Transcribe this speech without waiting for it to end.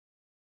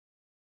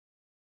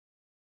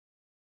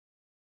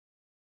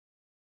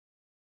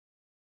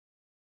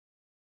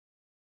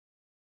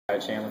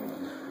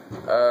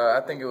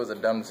I think it was a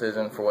dumb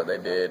decision for what they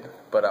did,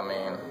 but I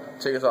mean,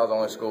 Chickasaw is the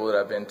only school that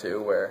I've been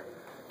to where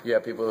you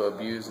have people who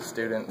abuse the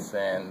students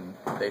and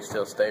they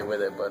still stay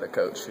with it, but a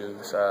coach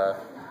who's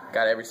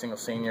got every single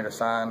senior to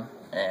sign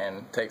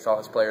and takes all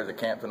his players to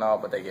camps and all,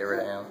 but they get rid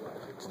of him.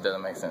 It just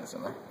doesn't make sense to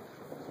me.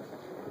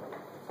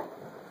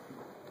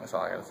 That's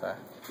all I gotta say.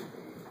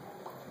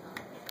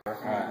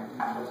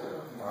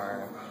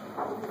 Alright.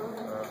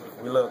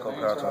 We love Coach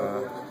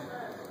Cottrell.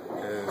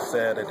 It's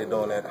sad that they're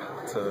doing that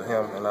to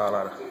him and all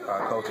our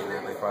coaches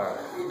that they find.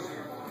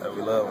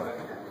 We love him.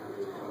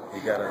 He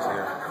got us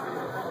here.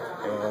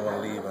 And we don't want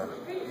to leave him.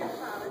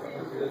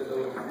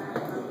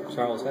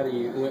 Charles,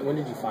 when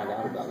did you find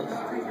out about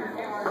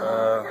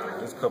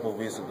this? Just a couple of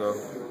weeks ago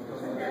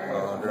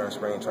during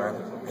spring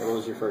training. What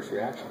was your first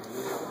reaction?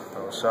 I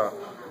was shocked.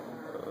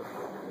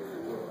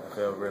 I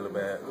felt really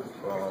bad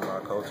for all my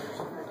coaches.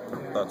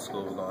 Thought the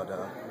school was going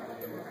down.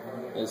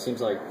 It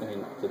seems like, I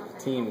mean, the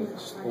team,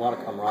 just a lot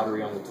of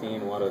camaraderie on the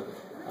team, a lot of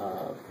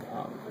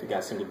the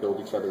guys seem to build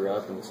each other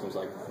up, and it seems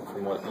like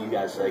from what you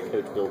guys say,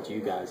 Coach built you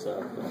guys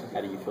up.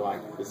 How do you feel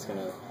like this is going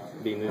to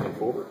be moving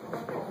forward?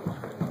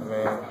 I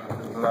mean,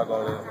 I'm not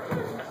going to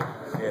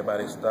let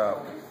everybody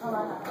stop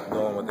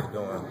doing what they're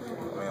doing. I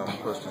mean, I'm going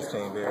to push this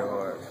team very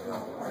hard.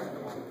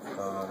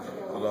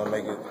 We're going to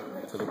make it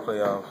to the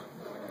playoff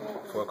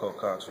for Coach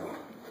Cottrell.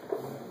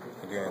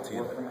 I guarantee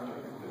that.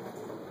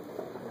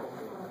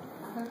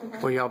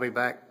 Will y'all be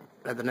back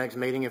at the next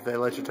meeting if they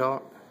let you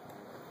talk?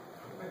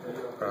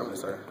 Probably,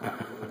 sir.